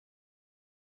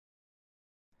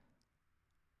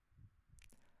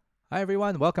Hi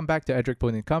everyone, welcome back to Edric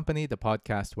Poon and Company, the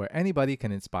podcast where anybody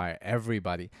can inspire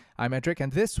everybody. I'm Edric,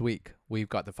 and this week we've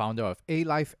got the founder of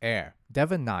A-Life Air,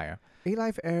 Devon Nair.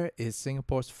 A-Life Air is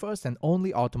Singapore's first and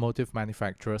only automotive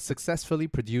manufacturer successfully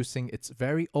producing its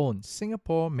very own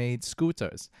Singapore-made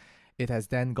scooters. It has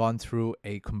then gone through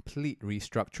a complete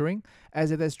restructuring as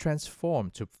it has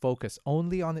transformed to focus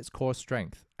only on its core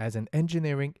strength as an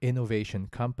engineering innovation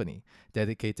company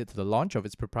dedicated to the launch of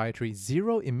its proprietary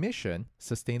zero-emission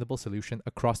sustainable solution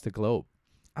across the globe.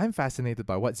 I'm fascinated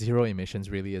by what zero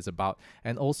emissions really is about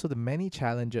and also the many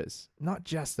challenges, not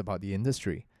just about the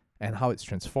industry and how it's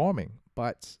transforming,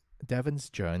 but Devon's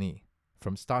journey.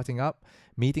 From starting up,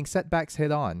 meeting setbacks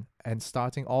head on, and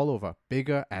starting all over,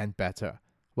 bigger and better.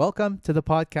 Welcome to the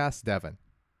podcast, Devon.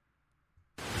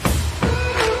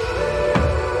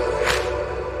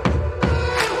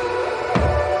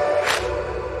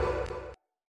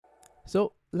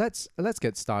 So let's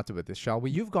get started with this, shall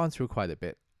we? You've gone through quite a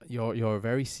bit. You're a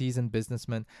very seasoned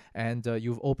businessman, and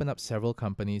you've opened up several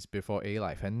companies before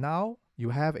A-Life, and now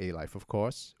you have A-Life, of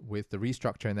course, with the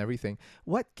restructure and everything.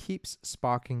 What keeps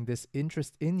sparking this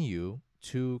interest in you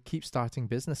to keep starting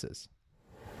businesses?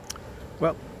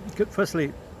 Well,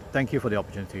 firstly, thank you for the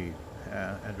opportunity,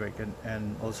 Edric,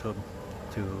 and also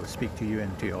to speak to you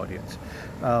and to your audience.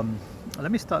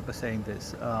 Let me start by saying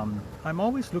this. I'm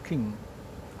always looking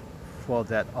for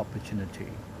that opportunity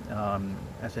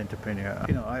as an entrepreneur.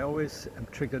 I always am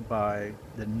triggered by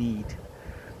the need,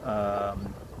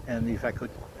 and if I could,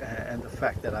 and the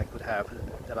fact that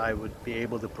I would be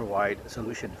able to provide a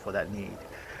solution for that need.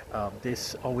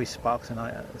 This always sparks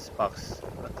a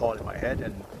thought in my head,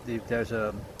 and if there's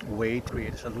a way to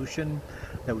create a solution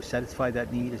that would satisfy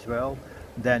that need as well,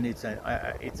 then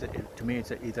to me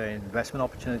it's either an investment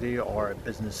opportunity or a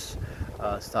business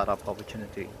startup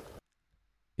opportunity.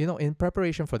 In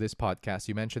preparation for this podcast,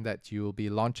 you mentioned that you will be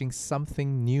launching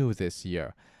something new this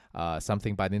year,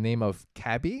 something by the name of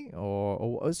Cabby,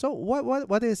 so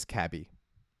what is Cabby?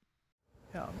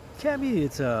 Yeah, Cabby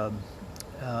it's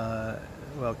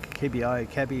KBI.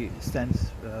 Cabby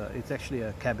stands. It's actually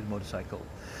a cabin motorcycle.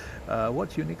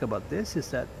 What's unique about this is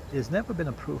that it's never been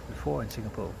approved before in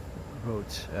Singapore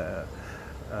roads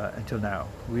until now.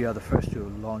 We are the first to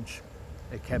launch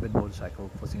a cabin motorcycle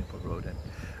for Singapore road, and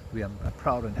we are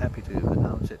proud and happy to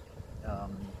announce it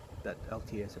that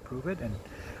LTA has approved it, and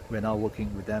we're now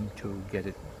working with them to get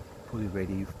it fully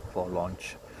ready for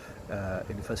launch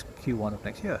in the first Q1 of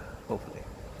next year, hopefully.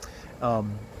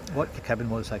 What the cabin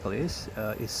motorcycle is,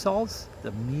 it solves the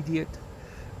immediate,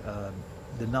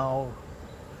 the now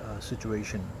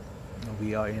situation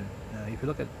we are in. If you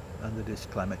look at under this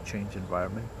climate change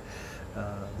environment,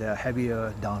 there are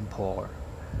heavier downpour,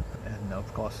 and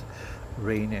of course,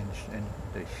 rain and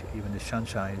even the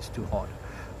sunshine is too hot.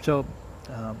 So,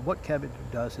 what cabin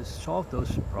does is solve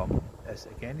those problems. As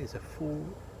again, it's a full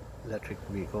electric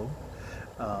vehicle,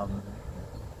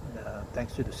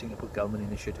 thanks to the Singapore government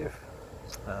initiative.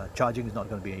 Charging is not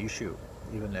going to be an issue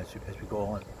even as we go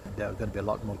on. There are going to be a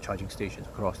lot more charging stations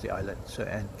across the island.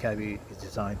 And Cabby is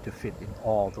designed to fit in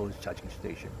all those charging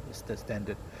stations. It's the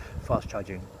standard fast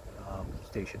charging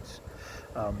stations.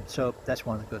 So that's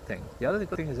one good thing. The other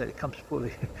good thing is that it comes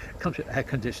comes with air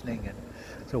conditioning, and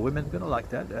so women are going to like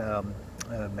that.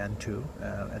 Men too.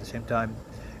 At the same time,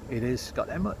 it is got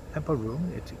ample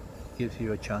room. It gives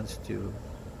you a chance to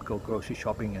go grocery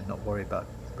shopping and not worry about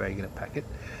where you're going to pack it.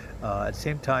 At the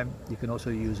same time, you can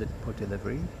also use it for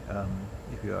delivery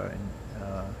if you are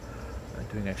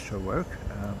doing extra work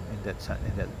in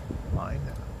that line.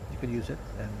 You can use it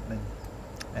and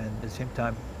at the same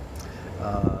time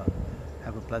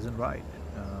have a pleasant ride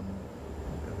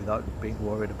without being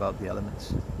worried about the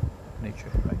elements of nature,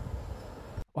 right?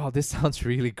 Wow, this sounds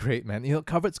really great, man.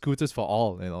 Covered scooters for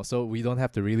all, so we don't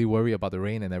have to really worry about the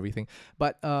rain and everything.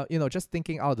 But, just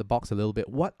thinking out of the box a little bit,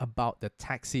 what about the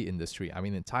taxi industry? I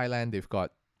mean, in Thailand, they've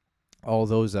got all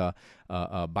those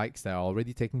bikes that are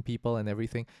already taking people and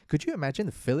everything. Could you imagine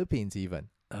the Philippines even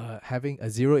having a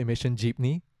zero-emission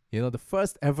jeepney? The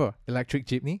first ever electric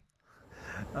jeepney?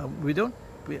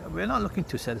 We're not looking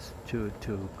to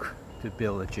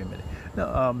build a jeepney.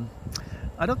 No,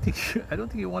 I don't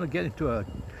think you want to get into a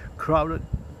crowded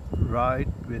ride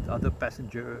with other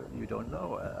passenger you don't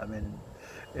know.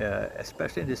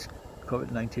 Especially in this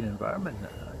COVID-19 environment.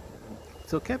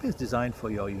 So Cabby is designed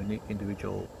for your unique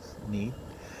individual need.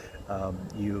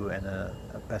 You and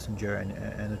a passenger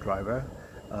and a driver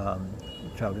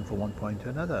traveling from one point to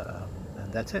another,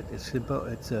 and that's it. It's simple.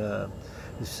 It's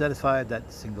satisfied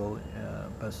that single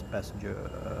passenger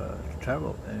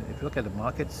travel. And if you look at the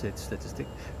market statistic,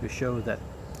 we show that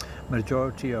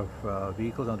majority of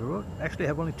vehicles on the road actually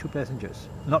have only two passengers,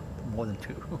 not more than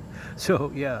two.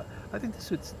 So yeah, I think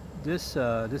this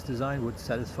design would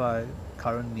satisfy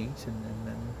current needs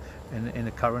in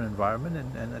the current environment,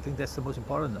 and I think that's the most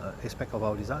important aspect of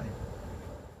our design.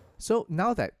 So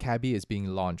now that Cabby is being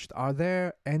launched, are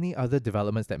there any other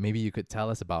developments that maybe you could tell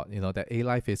us about, that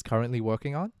A-Life is currently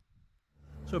working on?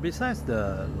 So besides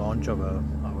the launch of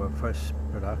our first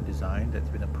product design that's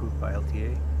been approved by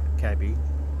LTA, Cabby,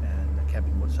 and the Cabby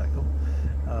motorcycle,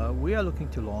 we are looking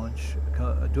to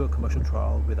do a commercial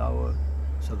trial with our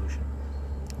solution,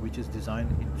 which is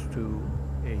designed into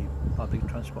a public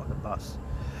transport, a bus.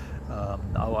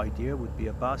 Our idea would be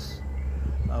a bus.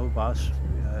 Our bus,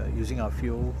 using our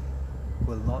fuel,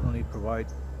 will not only provide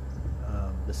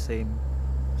the same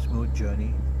smooth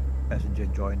journey passengers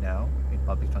enjoy now in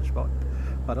public transport,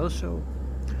 but also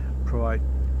provide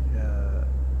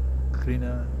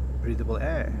cleaner, breathable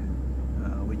air,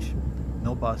 which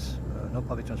no bus, no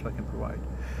public transport can provide.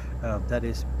 That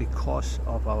is because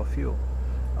of our fuel.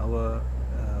 Our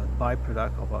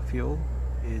byproduct of our fuel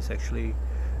is actually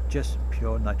just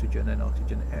pure nitrogen and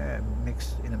oxygen air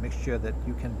mixed in a mixture that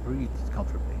you can breathe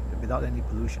comfortably without any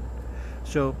pollution.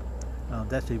 So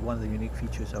that's one of the unique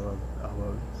features of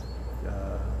our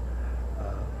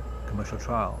commercial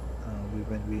trial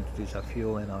when we introduce our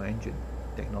fuel and our engine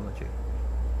technology.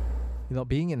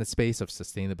 Being in the space of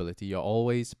sustainability, you're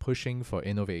always pushing for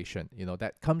innovation.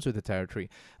 That comes with the territory.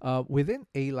 Within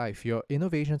A-Life, your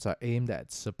innovations are aimed at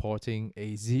supporting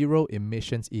a zero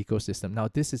emissions ecosystem. Now,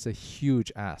 this is a huge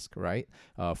ask, right?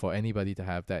 For anybody to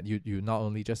have that. You not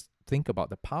only just think about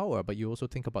the power, but you also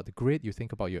think about the grid, you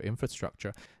think about your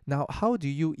infrastructure. Now, how do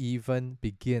you even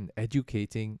begin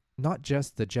educating not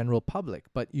just the general public,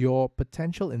 but your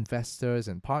potential investors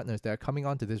and partners that are coming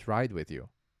onto this ride with you?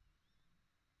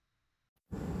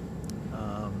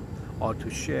 Or to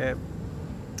share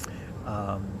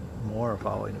more of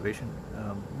our innovation.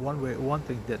 One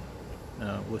thing that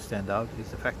will stand out is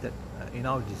the fact that in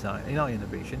our design, in our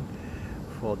innovation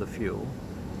for the fuel,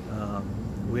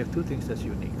 we have two things that's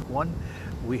unique. One,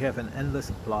 we have an endless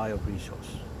supply of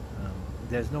resource.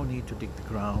 There's no need to dig the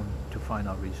ground to find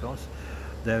our resource.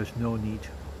 There's no need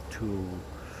to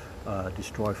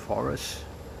destroy forests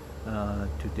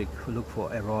to look for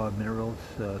raw minerals.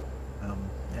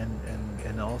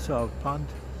 And also our plant,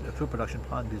 fuel production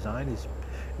plant design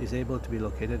is able to be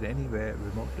located anywhere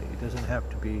remotely. It doesn't have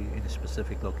to be in a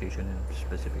specific location in a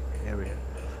specific area.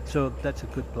 So that's a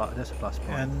that's a plus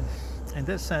point. And in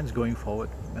that sense, going forward,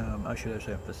 I should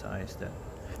also emphasize that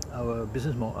our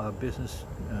business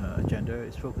agenda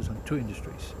is focused on two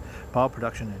industries: power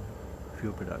production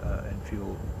and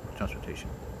fuel transportation.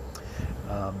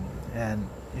 And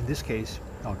in this case,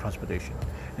 our transportation.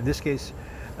 In this case,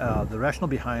 the rationale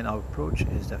behind our approach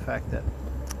is the fact that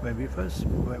when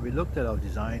we looked at our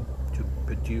design to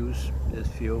produce this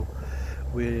fuel,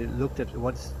 we looked at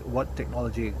what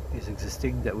technology is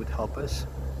existing that would help us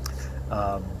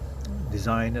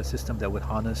design a system that would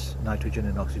harness nitrogen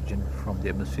and oxygen from the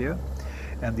atmosphere.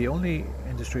 And the only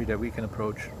industry that we can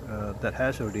approach that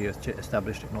has already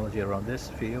established technology around this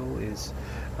field is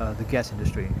the gas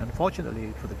industry.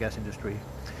 Unfortunately for the gas industry,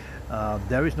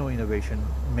 there is no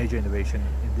major innovation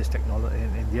in this technology,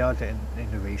 in their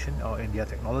innovation or in their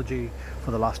technology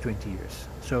for the last 20 years.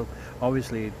 So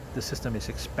obviously the system is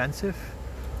expensive,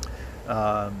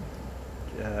 and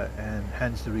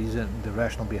hence the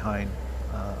rationale behind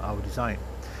our design.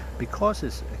 Because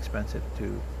it's expensive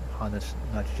to harness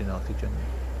nitrogen and oxygen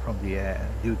from the air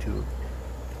due to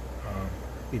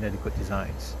inadequate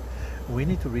designs, we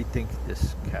need to rethink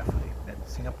this carefully. And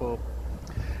Singapore,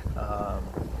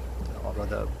 or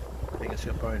rather, being a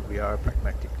Singaporean, we are a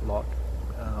pragmatic lot.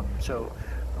 So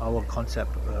our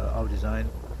concept, our design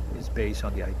is based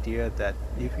on the idea that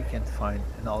if we can find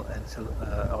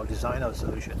or design our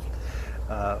solution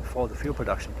for the fuel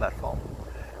production platform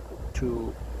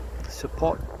to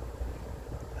support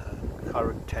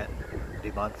current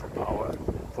demand for power,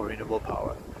 for renewable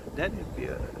power, then it would be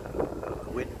a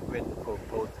win-win for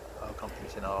both our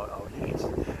companies and our needs.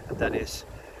 And that is,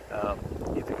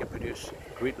 if we can produce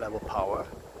grid level power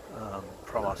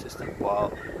from our system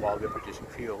while we're producing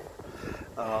fuel,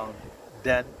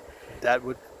 then that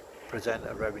would present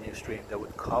a revenue stream that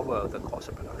would cover the cost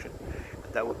of production,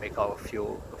 and that would make our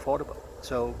fuel affordable.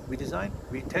 So we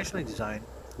intentionally designed,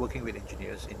 working with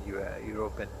engineers in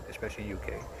Europe and especially in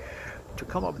UK, to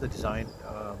come up with a design.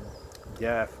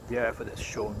 Their effort has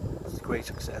shown great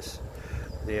success.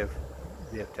 They have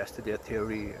tested their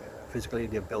theory physically.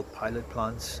 They have built pilot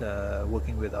plants,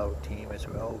 working with our team as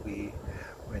well. We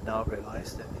now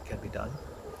realize that it can be done,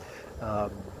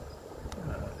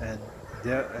 and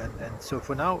there and so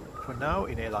for now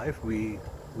in A-Life we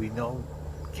know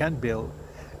can build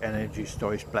an energy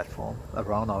storage platform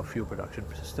around our fuel production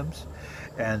systems,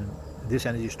 and this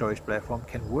energy storage platform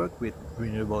can work with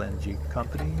renewable energy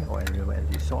company or renewable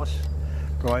energy source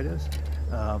providers,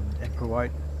 and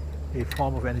provide a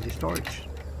form of energy storage,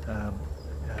 um,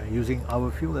 using our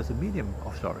fuel as a medium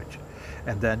of storage,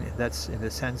 and then that's in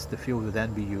a sense the fuel will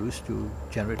then be used to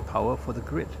generate power for the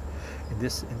grid. In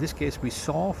this case, we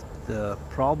solved the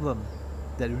problem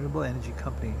that renewable energy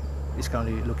company is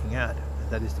currently looking at.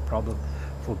 That is the problem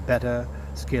for better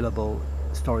scalable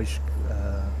storage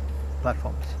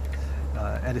platforms.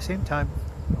 At the same time,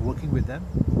 working with them,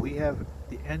 we have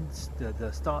the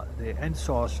end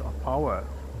source of power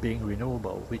being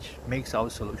renewable, which makes our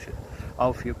solution,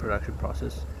 our fuel production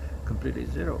process, completely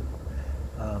zero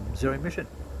emission.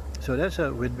 So that's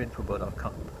a win-win for both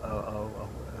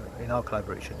in our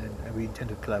collaboration, and we intend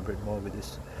to collaborate more with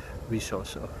this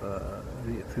resource of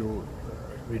fuel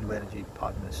renewable energy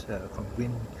partners, from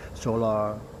wind,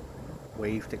 solar,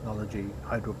 wave technology,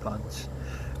 hydro plants,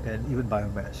 and even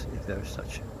biomass if there is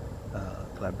such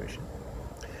collaboration.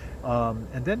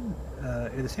 And then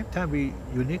at the same time, we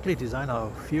uniquely design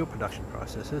our fuel production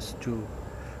processes to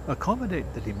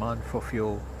accommodate the demand for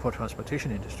fuel for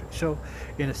transportation industry. So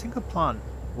in a single plant,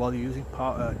 while you're using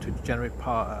power to generate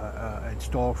power and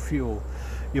store fuel,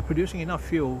 you're producing enough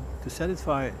fuel to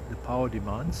satisfy the power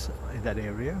demands in that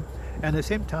area. And at the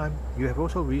same time, you have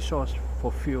also resource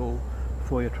for fuel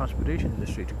for your transportation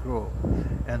industry to grow.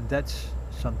 And that's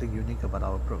something unique about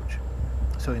our approach.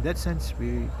 So in that sense,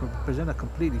 we present a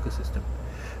complete ecosystem,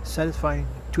 satisfying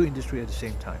two industries at the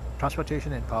same time,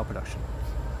 transportation and power production.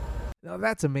 Now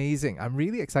that's amazing. I'm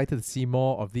really excited to see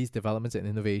more of these developments and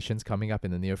innovations coming up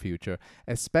in the near future,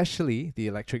 especially the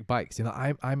electric bikes.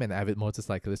 I'm an avid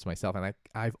motorcyclist myself, and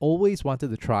I've always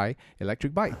wanted to try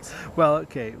electric bikes. Well,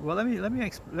 okay. Well, let me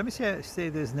say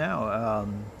this now.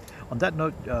 On that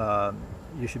note,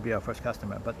 you should be our first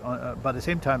customer. But at the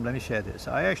same time, let me share this.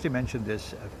 I actually mentioned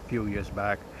this a few years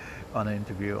back on an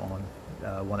interview on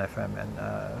 1FM,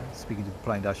 and speaking to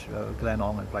Glenn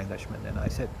Ong and Flying Dutchman, and I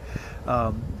said,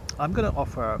 I'm going to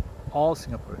offer all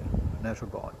Singaporean natural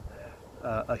born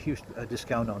a huge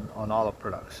discount on all our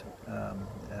products.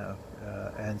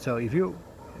 And so if you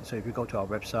go to our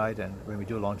website, and when we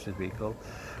do launch this vehicle,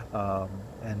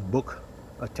 and book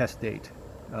a test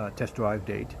drive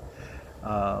date,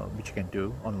 which you can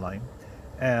do online,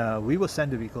 we will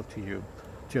send the vehicle to you,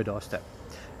 to your doorstep,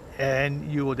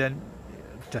 and you will then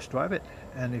test drive it.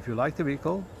 And if you like the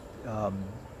vehicle,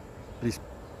 please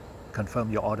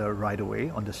confirm your order right away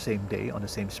on the same day, on the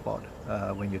same spot,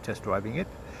 when you're test driving it,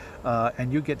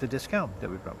 and you get the discount that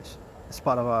we promise. It's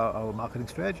part of our marketing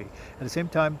strategy. At the same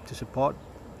time, to support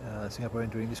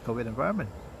Singaporeans during this COVID environment.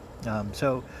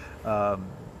 So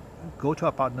go to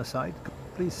our partner site,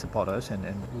 please support us, and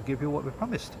we'll give you what we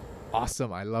promised.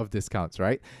 Awesome. I love discounts,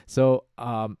 right? So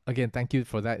again, thank you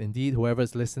for that indeed.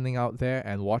 Whoever's listening out there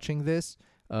and watching this,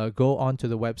 go on to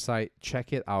the website,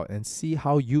 check it out, and see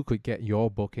how you could get your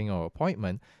booking or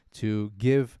appointment to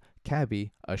give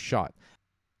Cabby a shot.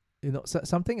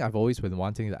 Something I've always been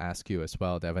wanting to ask you as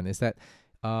well, Devon, is that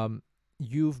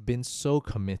you've been so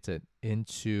committed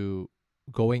into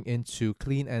going into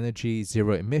clean energy,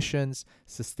 zero emissions,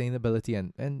 sustainability,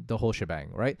 and the whole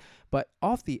shebang, right? But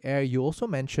off the air, you also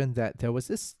mentioned that there was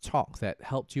this talk that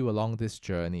helped you along this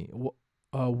journey.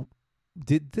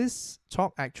 Did this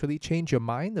talk actually change your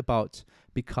mind about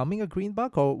becoming a green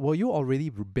bug, or were you already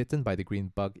bitten by the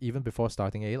green bug even before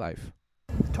starting A-Life?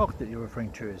 The talk that you're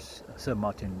referring to is Sir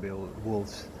Martin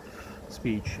Wolf's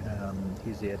speech.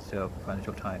 He's the editor of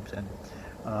Financial Times, and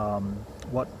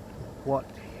what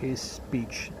his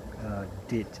speech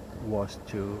did was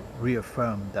to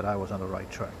reaffirm that I was on the right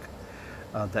track.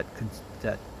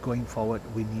 That going forward,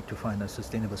 we need to find a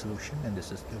sustainable solution, and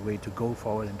this is the way to go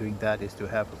forward. And doing that is to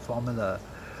have a formula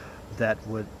that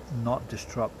would not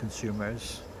disrupt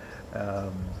consumers'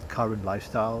 current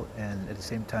lifestyle, and at the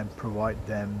same time provide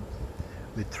them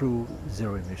with true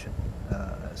zero emission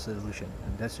solution.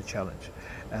 And that's the challenge.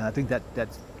 And I think that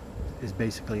is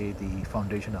basically the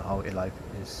foundation of how A-Life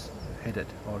is headed,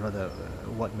 or rather,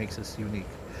 what makes us unique.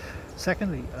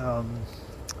 Secondly,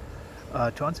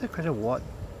 to answer the question, what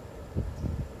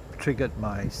triggered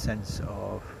my sense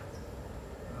of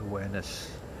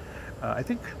awareness? I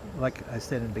think, like I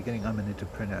said in the beginning, I'm an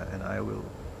entrepreneur, and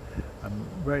I'm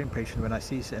very impatient when I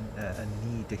see a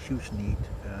need, a huge need.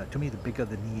 To me, the bigger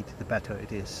the need, the better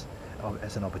it is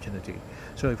as an opportunity.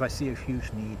 So if I see a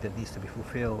huge need that needs to be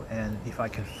fulfilled, and if I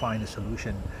can find a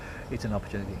solution, it's an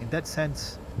opportunity. In that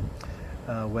sense,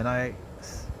 when I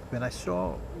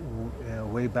saw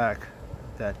way back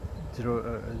that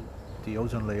the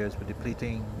ozone layers were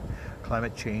depleting,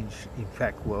 climate change, in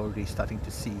fact, we're already starting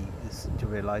to see, is to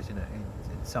realize in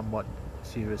somewhat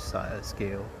serious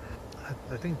scale.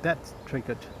 I think that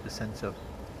triggered the sense of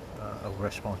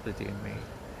responsibility in me.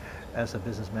 As a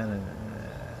businessman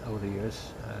over the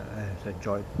years, I have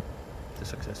enjoyed the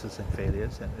successes and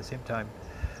failures, and at the same time,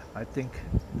 I think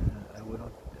I would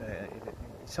not.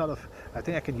 I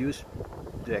think I can use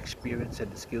the experience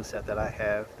and the skill set that I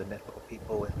have, the network of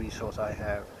people and resource I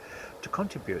have, to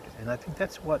contribute. And I think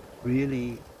that's what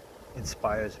really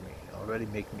inspires me, or really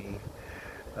make me,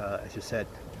 as you said,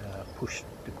 push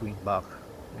the green bug,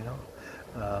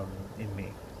 in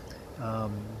me.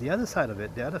 The other side of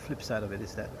it, the other flip side of it,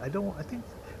 is that I think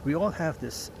we all have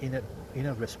this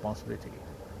inner responsibility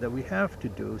that we have to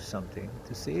do something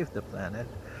to save the planet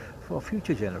for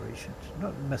future generations,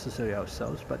 not necessarily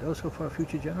ourselves, but also for a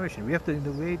future generation. We have to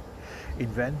innovate,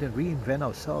 invent, and reinvent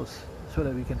ourselves so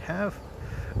that we can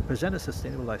present a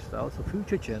sustainable lifestyle so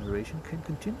future generation can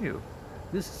continue.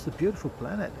 This is a beautiful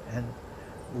planet, and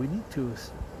we need to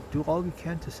do all we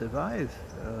can to survive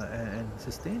and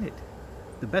sustain it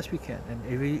the best we can. And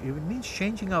if it means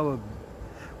changing our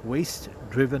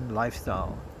waste-driven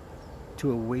lifestyle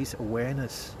to a waste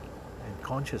awareness and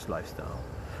conscious lifestyle,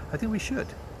 I think we should.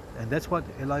 And that's what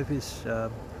A-Life is,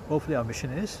 hopefully our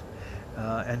mission is,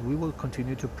 and we will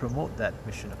continue to promote that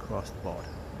mission across the board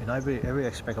in every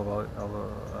aspect of our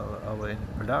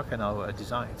product and our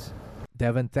designs.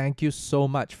 Devon, thank you so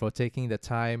much for taking the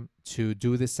time to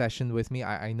do this session with me.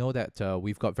 I know that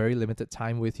we've got very limited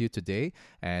time with you today,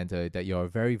 and that you're a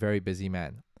very, very busy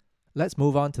man. Let's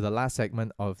move on to the last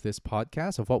segment of this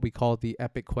podcast, of what we call the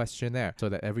Epic Questionnaire, so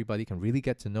that everybody can really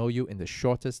get to know you in the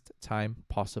shortest time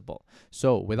possible.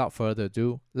 So without further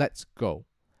ado, let's go.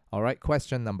 All right,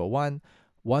 question number 1.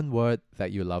 One word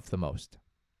that you love the most.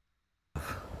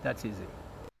 That's easy.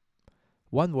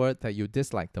 One word that you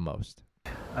dislike the most.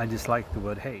 I dislike the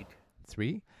word hate.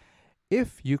 3.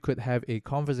 If you could have a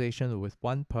conversation with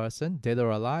one person, dead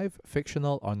or alive,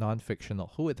 fictional or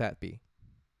non-fictional, who would that be?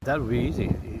 That would be easy.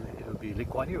 It would be Lee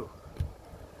Kuan Yew.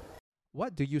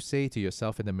 What do you say to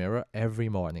yourself in the mirror every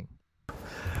morning?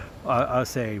 I'll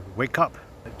say, wake up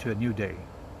to a new day.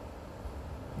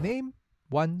 Name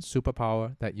one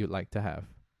superpower that you'd like to have.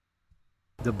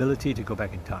 The ability to go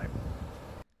back in time.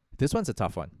 This one's a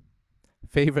tough one.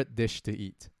 Favorite dish to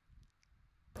eat?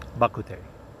 Bak kut teh.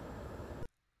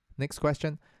 Next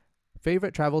question.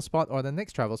 Favorite travel spot or the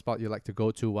next travel spot you'd like to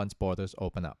go to once borders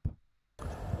open up?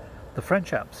 The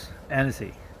French Alps,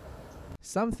 Annecy.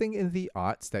 Something in the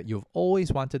arts that you've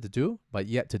always wanted to do, but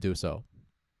yet to do so.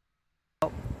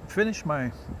 Finished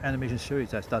my animation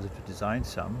series. I started to design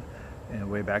some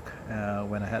way back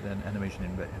when I had an animation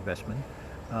investment,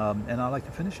 and I'd like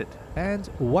to finish it. And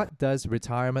what does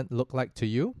retirement look like to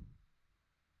you?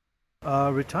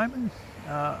 Retirement,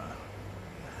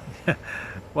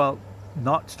 well,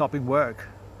 not stopping work.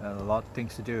 A lot of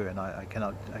things to do, and I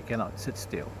cannot sit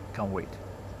still. Can't wait.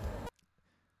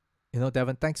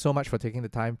 Devon, thanks so much for taking the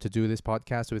time to do this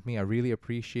podcast with me. I really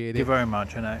appreciate it. Thank you very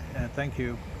much, and I thank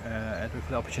you, Edward,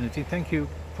 for the opportunity. Thank you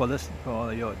to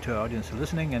our audience for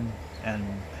listening, and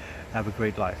have a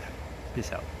great life.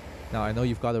 Peace out. Now, I know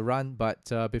you've got to run,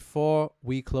 but before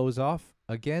we close off,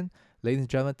 again, ladies and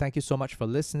gentlemen, thank you so much for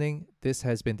listening. This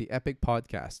has been the Epic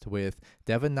Podcast with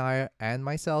Devon Nair and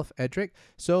myself, Edric.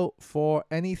 So for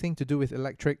anything to do with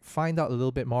electric, find out a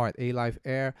little bit more at A-Life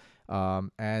Air.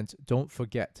 And don't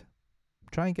forget,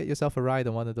 try and get yourself a ride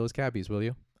on one of those cabbies, will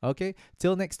you? Okay,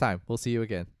 till next time, we'll see you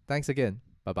again. Thanks again.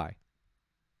 Bye-bye.